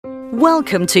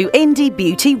Welcome to Indie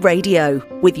Beauty Radio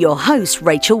with your host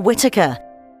Rachel Whitaker,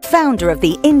 founder of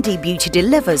the Indie Beauty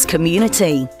Delivers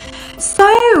community.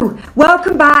 So,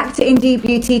 welcome back to Indie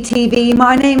Beauty TV.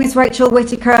 My name is Rachel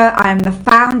Whitaker. I am the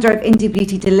founder of Indie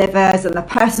Beauty Delivers and the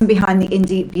person behind the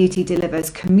Indie Beauty Delivers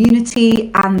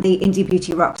community and the Indie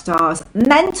Beauty Rockstars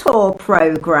mentor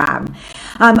program.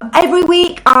 Every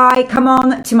week I come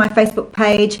on to my Facebook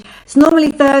page. It's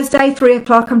normally Thursday, 3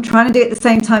 o'clock. I'm trying to do it at the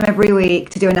same time every week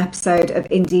to do an episode of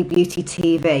Indie Beauty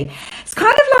TV. It's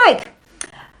kind of like,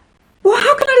 well,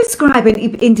 how can I describe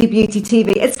Indie Beauty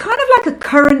TV? It's kind of like a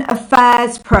current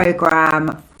affairs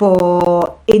program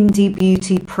for indie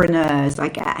beautypreneurs, I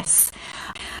guess.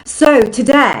 So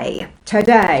today,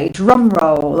 drum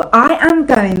roll, I am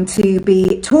going to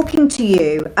be talking to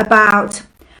you about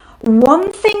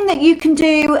one thing that you can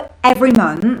do every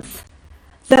month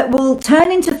that will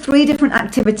turn into 3 different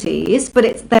activities,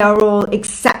 but they are all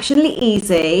exceptionally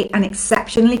easy and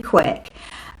exceptionally quick.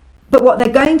 But what they're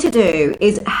going to do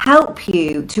is help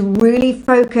you to really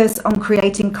focus on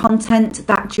creating content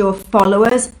that your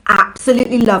followers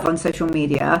absolutely love on social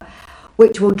media,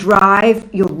 which will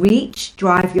drive your reach,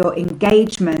 drive your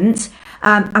engagement.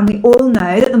 And we all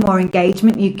know that the more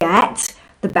engagement you get,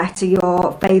 the better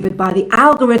you're favoured by the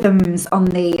algorithms on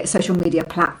the social media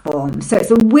platform. So it's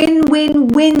a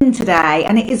win-win-win today.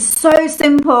 And it is so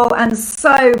simple and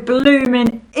so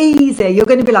blooming easy. You're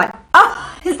going to be like,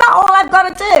 oh, is that all I've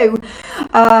got to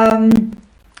do?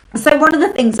 So one of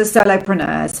the things as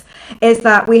solopreneurs is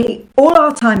that all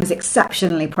our time is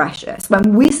exceptionally precious.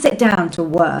 When we sit down to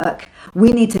work,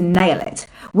 we need to nail it.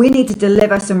 We need to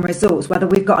deliver some results, whether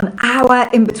we've got an hour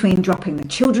in between dropping the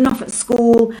children off at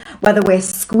school, whether we're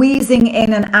squeezing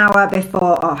in an hour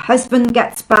before our husband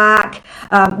gets back,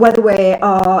 whether we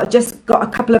are just got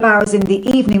a couple of hours in the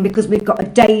evening because we've got a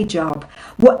day job.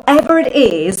 Whatever it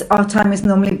is, our time is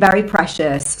normally very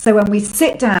precious. So when we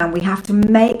sit down, we have to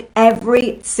make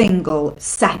every single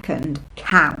second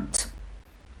count.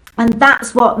 And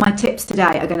that's what my tips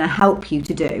today are going to help you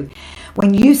to do.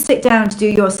 When you sit down to do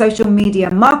your social media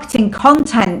marketing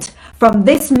content from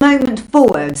this moment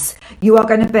forwards, you are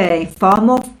going to be far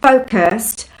more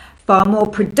focused, far more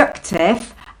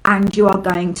productive, and you are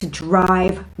going to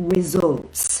drive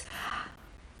results.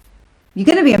 You're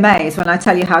going to be amazed when I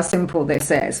tell you how simple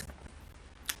this is.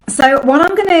 So what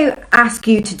I'm going to ask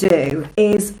you to do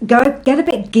is go get a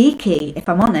bit geeky, if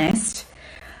I'm honest.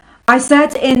 I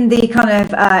said in the kind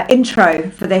of intro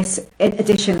for this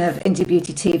edition of Indie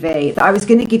Beauty TV that I was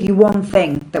going to give you one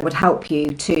thing that would help you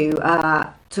to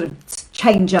sort of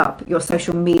change up your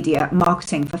social media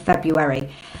marketing for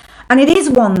February. And it is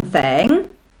one thing,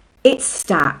 it's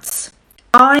stats.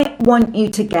 I want you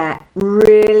to get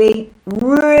really,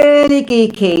 really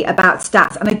geeky about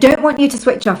stats. And I don't want you to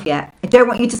switch off yet. I don't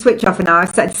want you to switch off and now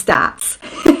I've said stats.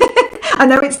 I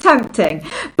know it's tempting,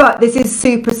 but this is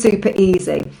super, super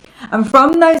easy. And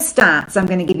from those stats, I'm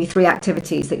going to give you 3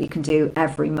 activities that you can do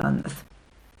every month.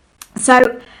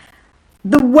 So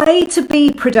the way to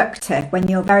be productive when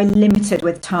you're very limited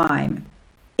with time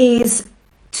is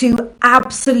to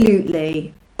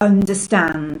absolutely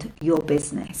understand your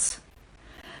business,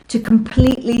 to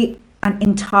completely and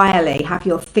entirely have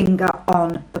your finger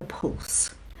on the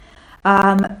pulse,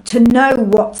 to know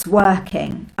what's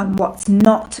working and what's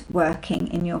not working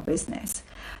in your business,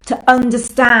 to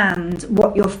understand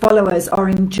what your followers are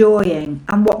enjoying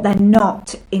and what they're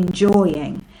not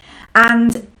enjoying.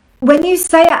 And when you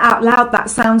say it out loud,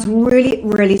 that sounds really,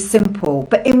 really simple.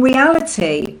 But in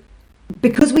reality,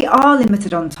 because we are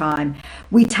limited on time,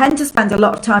 we tend to spend a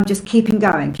lot of time just keeping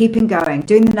going, doing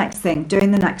the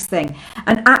next thing,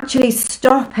 and actually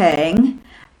stopping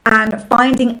and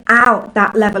finding out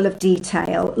that level of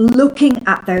detail, looking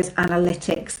at those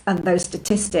analytics and those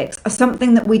statistics are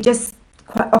something that we just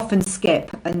quite often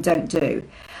skip and don't do.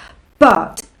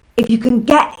 But if you can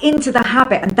get into the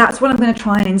habit, and that's what I'm going to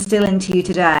try and instill into you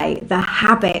today, the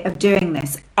habit of doing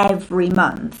this every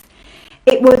month,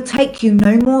 it will take you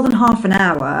no more than half an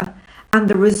hour, and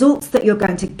the results that you're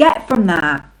going to get from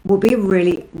that will be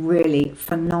really, really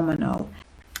phenomenal.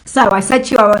 So I said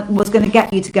to you I was going to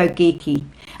get you to go geeky,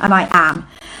 and I am.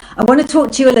 I want to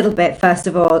talk to you a little bit, first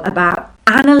of all, about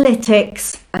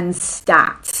analytics and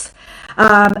stats.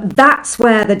 That's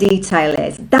where the detail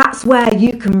is. That's where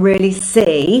you can really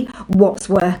see what's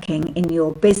working in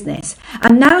your business.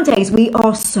 And nowadays we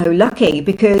are so lucky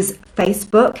because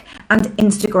Facebook and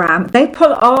Instagram, they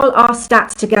pull all our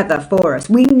stats together for us.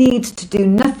 We need to do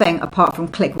nothing apart from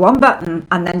click one button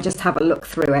and then just have a look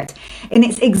through it. And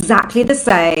it's exactly the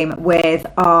same with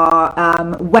our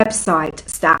website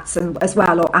stats as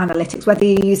well, or analytics, whether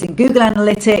you're using Google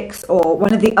Analytics or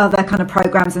one of the other kind of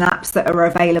programs and apps that are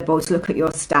available to look at your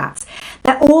stats.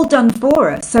 They're all done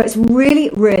for us. So it's really,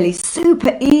 really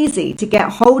super easy to get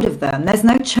hold of them. There's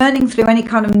no churning through any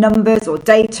kind of numbers or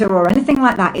data or anything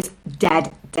like that. It's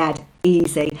dead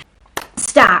easy.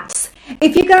 Stats.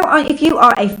 If you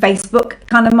are a Facebook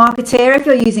kind of marketeer, if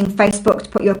you're using Facebook to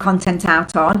put your content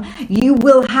out on, you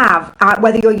will have,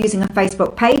 whether you're using a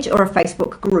Facebook page or a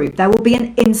Facebook group, there will be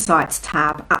an Insights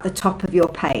tab at the top of your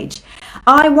page.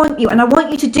 I want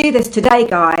you to do this today,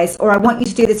 guys, or I want you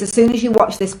to do this as soon as you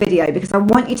watch this video, because I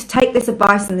want you to take this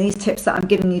advice and these tips that I'm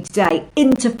giving you today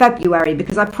into February,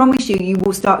 because I promise you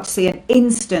will start to see an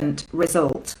instant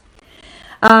result.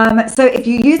 So if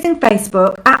you're using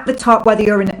Facebook, at the top,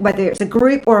 whether it's a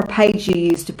group or a page you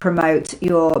use to promote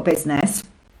your business,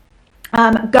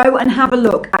 go and have a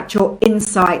look at your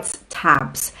Insights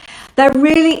tabs. They're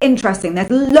really interesting. There's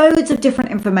loads of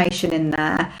different information in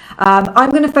there.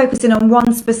 I'm going to focus in on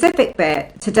one specific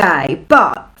bit today,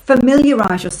 but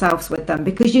familiarise yourselves with them,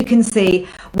 because you can see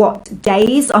what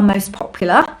days are most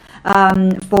popular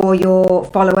for your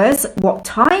followers, what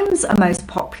times are most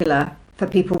popular for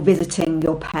people visiting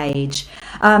your page.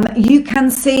 You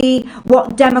can see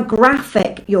what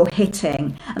demographic you're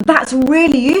hitting. And that's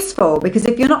really useful, because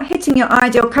if you're not hitting your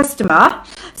ideal customer,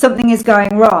 something is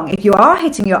going wrong. If you are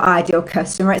hitting your ideal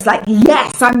customer, it's like,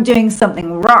 yes, I'm doing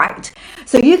something right.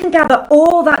 So you can gather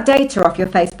all that data off your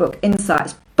Facebook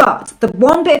Insights. But the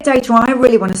one bit of data I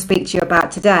really want to speak to you about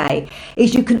today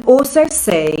is you can also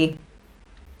see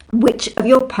which of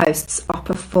your posts are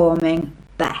performing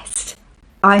best.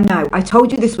 I know, I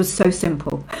told you this was so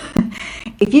simple.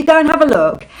 If you go and have a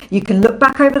look, you can look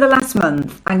back over the last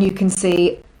month and you can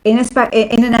see in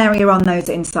an area on those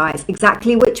insights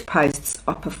exactly which posts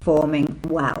are performing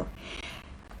well.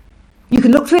 You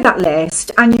can look through that list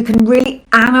and you can really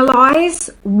analyse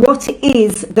what it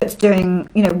is that's doing,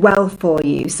 well for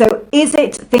you. So is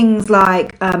it things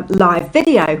like live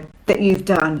video that you've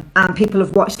done and people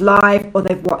have watched live or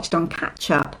they've watched on catch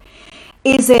up?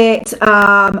 Is it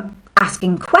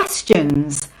asking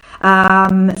questions?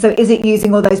 So is it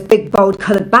using all those big bold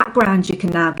coloured backgrounds you can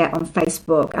now get on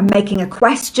Facebook and making a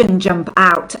question jump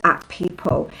out at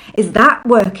people? Is that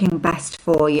working best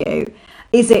for you?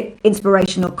 Is it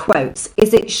inspirational quotes?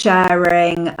 Is it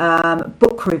sharing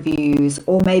book reviews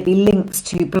or maybe links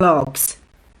to blogs?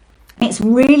 It's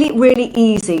really, really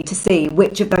easy to see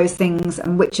which of those things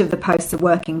and which of the posts are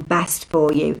working best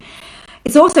for you.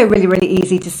 It's also really, really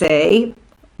easy to see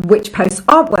which posts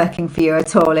aren't working for you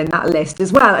at all in that list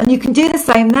as well. And you can do the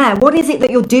same there. What is it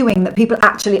that you're doing that people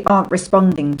actually aren't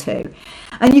responding to?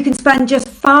 And you can spend just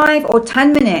 5 or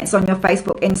 10 minutes on your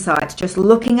Facebook Insights just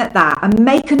looking at that and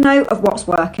make a note of what's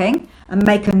working and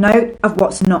make a note of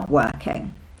what's not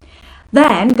working.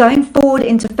 Then going forward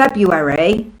into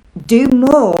February, do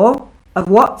more of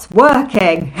what's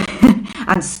working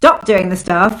and stop doing the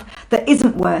stuff that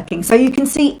isn't working. So you can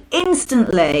see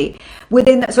instantly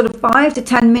within that sort of 5 to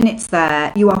 10 minutes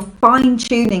there, you are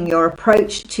fine-tuning your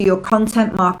approach to your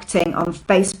content marketing on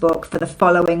Facebook for the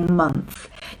following month.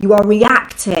 You are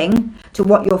reacting to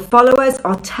what your followers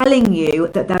are telling you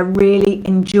that they're really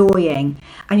enjoying,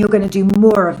 and you're going to do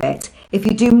more of it. If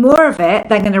you do more of it,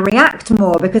 they're going to react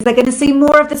more because they're going to see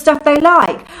more of the stuff they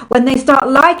like. When they start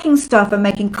liking stuff and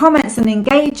making comments and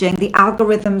engaging, the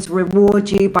algorithms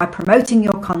reward you by promoting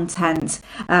your content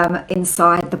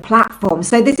inside the platform.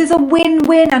 So this is a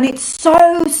win-win, and it's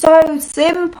so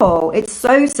simple. It's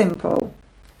so simple.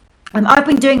 And I've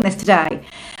been doing this today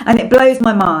and it blows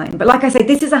my mind. But like I say,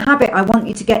 this is a habit I want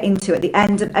you to get into at the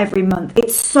end of every month.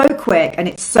 It's so quick and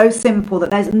it's so simple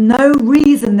that there's no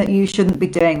reason that you shouldn't be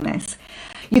doing this.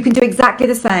 You can do exactly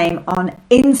the same on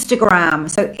Instagram.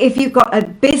 So if you've got a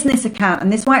business account,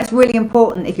 and this is why it's really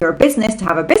important if you're a business to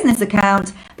have a business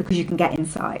account, because you can get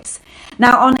insights.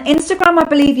 Now on Instagram, I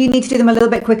believe you need to do them a little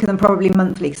bit quicker than probably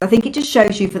monthly, because I think it just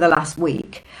shows you for the last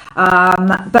week.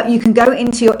 But you can go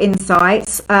into your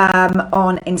insights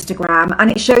on Instagram and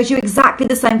it shows you exactly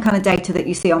the same kind of data that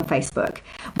you see on Facebook.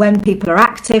 When people are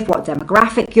active, what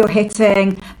demographic you're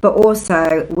hitting, but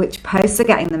also which posts are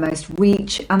getting the most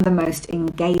reach and the most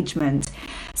engagement.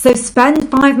 So spend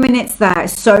 5 minutes there.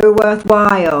 It's so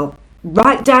worthwhile.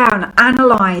 Write down,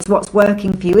 analyze what's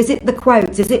working for you. Is it the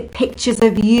quotes? Is it pictures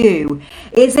of you?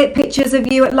 Is it pictures of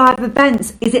you at live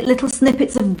events? Is it little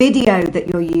snippets of video that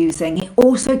you're using? It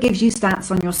also gives you stats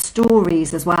on your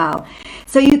stories as well.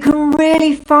 So you can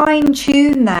really fine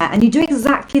tune there, and you do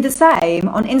exactly the same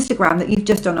on Instagram that you've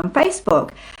just done on Facebook.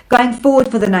 Going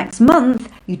forward for the next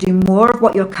month, you do more of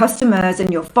what your customers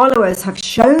and your followers have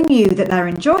shown you that they're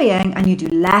enjoying, and you do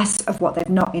less of what they've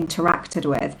not interacted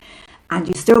with. And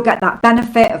you still get that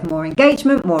benefit of more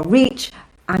engagement, more reach,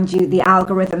 and the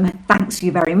algorithm thanks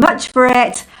you very much for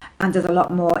it and does a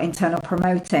lot more internal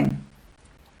promoting.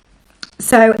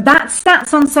 So that's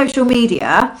stats on social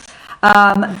media.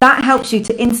 That helps you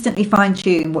to instantly fine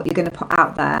tune what you're going to put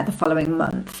out there the following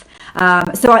month.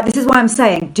 This is why I'm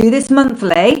saying do this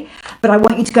monthly, but I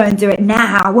want you to go and do it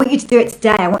now. I want you to do it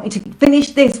today. I want you to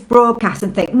finish this broadcast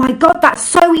and think, my God, that's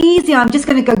so easy. I'm just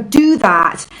going to go do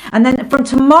that. And then from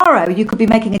tomorrow, you could be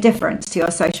making a difference to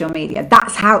your social media.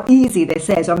 That's how easy this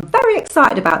is. I'm very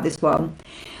excited about this one.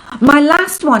 My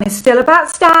last one is still about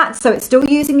stats, so it's still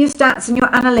using your stats and your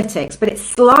analytics, but it's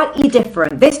slightly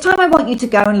different. This time I want you to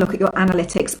go and look at your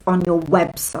analytics on your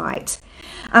website.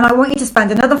 And I want you to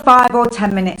spend another 5 or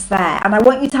 10 minutes there, and I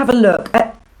want you to have a look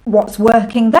at what's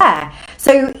working there.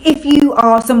 So if you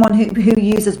are someone who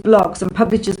uses blogs and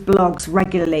publishes blogs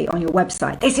regularly on your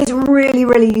website, this is really,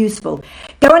 really useful.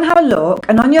 Go and have a look,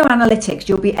 and on your analytics,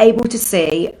 you'll be able to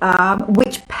see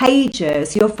which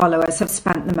pages your followers have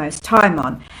spent the most time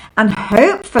on. And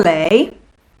hopefully,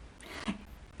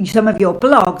 some of your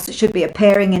blogs should be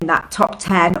appearing in that top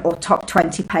 10 or top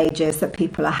 20 pages that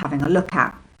people are having a look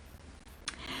at.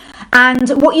 And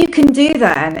what you can do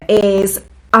then is,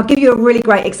 I'll give you a really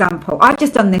great example. I've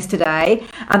just done this today,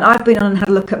 and I've been on and had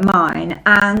a look at mine,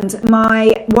 and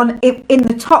my one in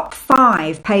the top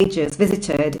 5 pages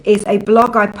visited is a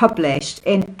blog I published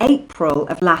in April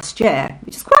of last year,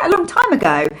 which is quite a long time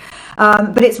ago,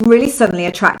 but it's really suddenly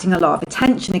attracting a lot of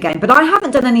attention again. But I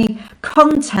haven't done any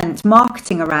content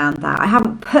marketing around that. I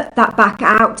haven't put that back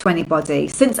out to anybody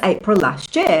since April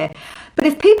last year. But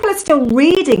if people are still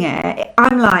reading it,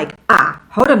 I'm like,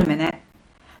 hold on a minute.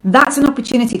 That's an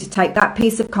opportunity to take that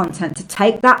piece of content, to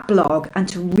take that blog and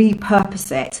to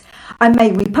repurpose it. I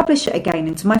may republish it again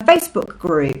into my Facebook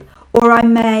group, or I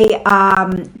may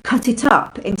cut it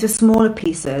up into smaller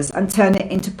pieces and turn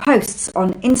it into posts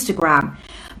on Instagram.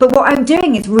 But what I'm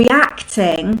doing is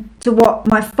reacting to what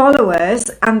my followers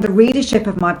and the readership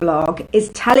of my blog is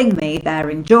telling me they're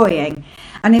enjoying.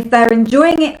 And if they're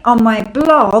enjoying it on my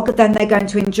blog, then they're going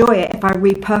to enjoy it if I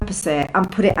repurpose it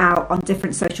and put it out on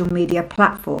different social media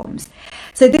platforms.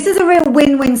 So this is a real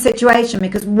win-win situation,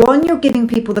 because one, you're giving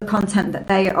people the content that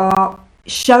they are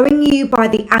showing you by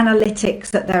the analytics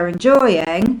that they're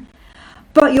enjoying,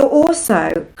 but you're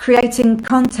also creating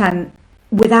content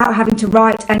without having to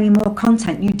write any more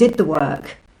content. You did the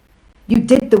work. You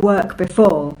did the work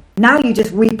before. Now you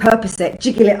just repurpose it,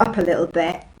 jiggle it up a little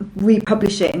bit,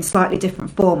 republish it in slightly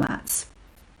different formats.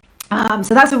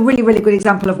 So that's a really, really good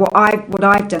example of what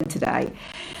I've done today.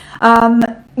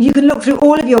 You can look through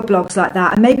all of your blogs like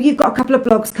that, and maybe you've got a couple of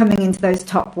blogs coming into those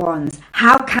top ones.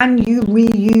 How can you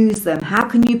reuse them? How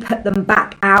can you put them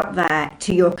back out there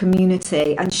to your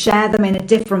community and share them in a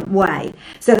different way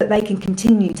so that they can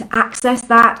continue to access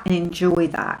that and enjoy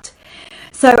that?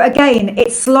 So again,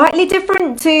 it's slightly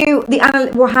different to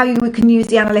how you can use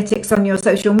the analytics on your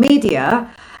social media.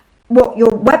 What your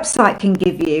website can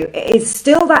give you is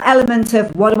still that element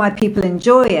of what are my people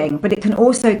enjoying, but it can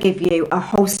also give you a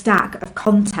whole stack of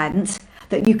content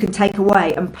that you can take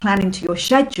away and plan into your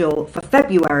schedule for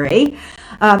February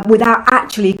without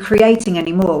actually creating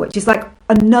any more, which is like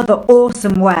another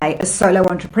awesome way as solo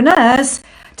entrepreneurs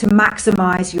to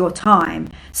maximize your time.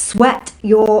 Sweat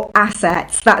your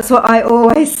assets. That's what I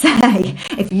always say.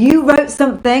 If you wrote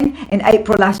something in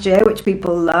April last year, which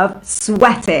people love,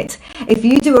 sweat it. If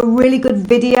you do a really good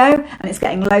video and it's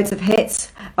getting loads of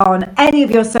hits on any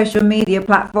of your social media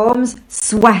platforms,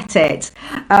 sweat it.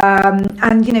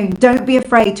 And don't be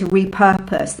afraid to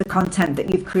repurpose the content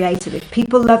that you've created. If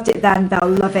people loved it then, they'll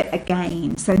love it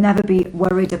again. So never be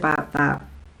worried about that.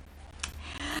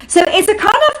 So it's a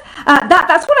kind of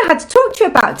that's what I had to talk to you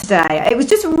about today. It was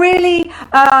just really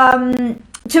I'm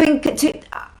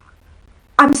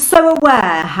so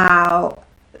aware how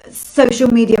social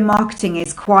media marketing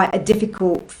is quite a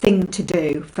difficult thing to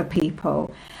do for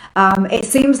people. It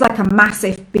seems like a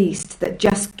massive beast that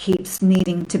just keeps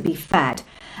needing to be fed.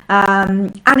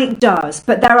 And it does,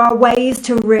 but there are ways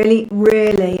to really,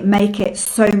 really make it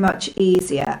so much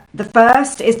easier. The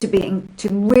first is to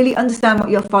really understand what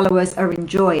your followers are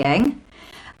enjoying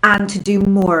and to do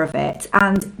more of it.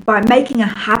 And by making a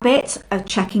habit of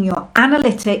checking your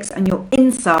analytics and your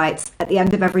insights at the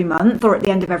end of every month or at the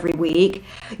end of every week,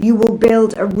 you will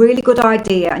build a really good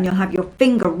idea and you'll have your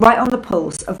finger right on the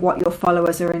pulse of what your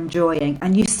followers are enjoying.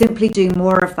 And you simply do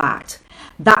more of that.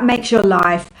 That makes your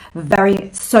life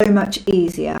so much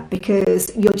easier,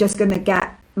 because you're just going to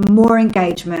get more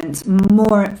engagement,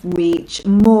 more reach,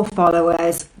 more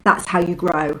followers. That's how you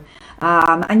grow.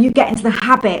 And you get into the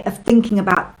habit of thinking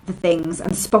about the things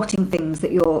and spotting things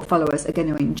that your followers are going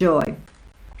to enjoy.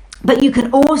 But you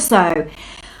can also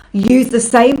use the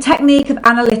same technique of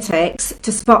analytics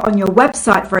to spot on your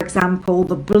website, for example,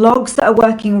 the blogs that are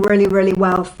working really, really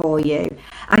well for you.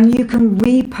 And you can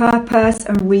repurpose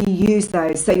and reuse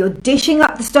those. So you're dishing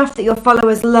up the stuff that your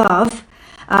followers love,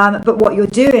 but what you're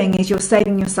doing is you're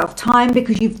saving yourself time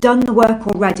because you've done the work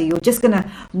already. You're just going to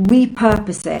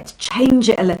repurpose it, change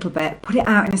it a little bit, put it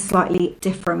out in a slightly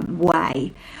different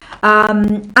way.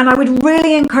 And I would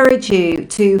really encourage you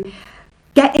to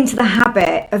get into the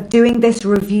habit of doing this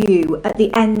review at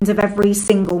the end of every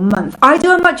single month. I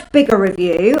do a much bigger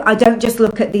review. I don't just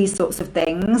look at these sorts of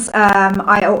things.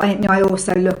 I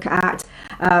also look at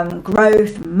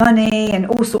growth, money, and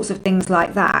all sorts of things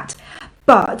like that.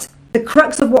 But the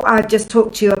crux of what I've just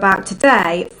talked to you about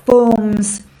today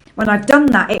forms, when I've done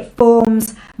that, it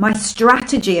forms my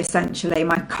strategy, essentially,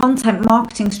 my content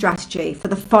marketing strategy for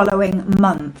the following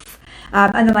month.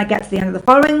 And then I get to the end of the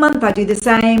following month, I do the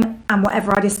same, and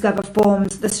whatever I discover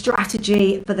forms the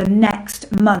strategy for the next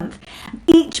month.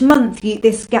 Each month,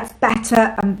 this gets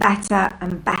better and better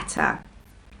and better.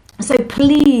 So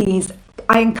please,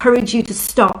 I encourage you to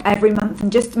stop every month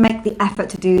and just make the effort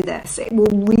to do this. It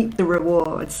will reap the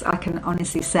rewards, I can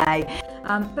honestly say.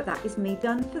 But that is me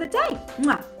done for the day.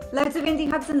 Mwah. Loads of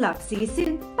indie hugs and love. See you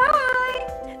soon. Bye.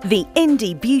 The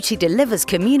Indie Beauty Delivers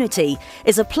community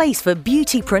is a place for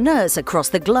beautypreneurs across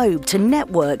the globe to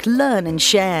network, learn and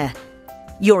share.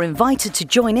 You're invited to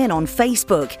join in on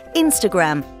Facebook,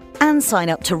 Instagram, and sign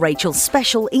up to Rachel's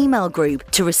special email group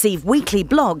to receive weekly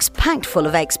blogs packed full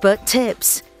of expert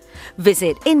tips.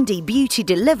 Visit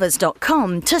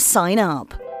indiebeautydelivers.com to sign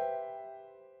up.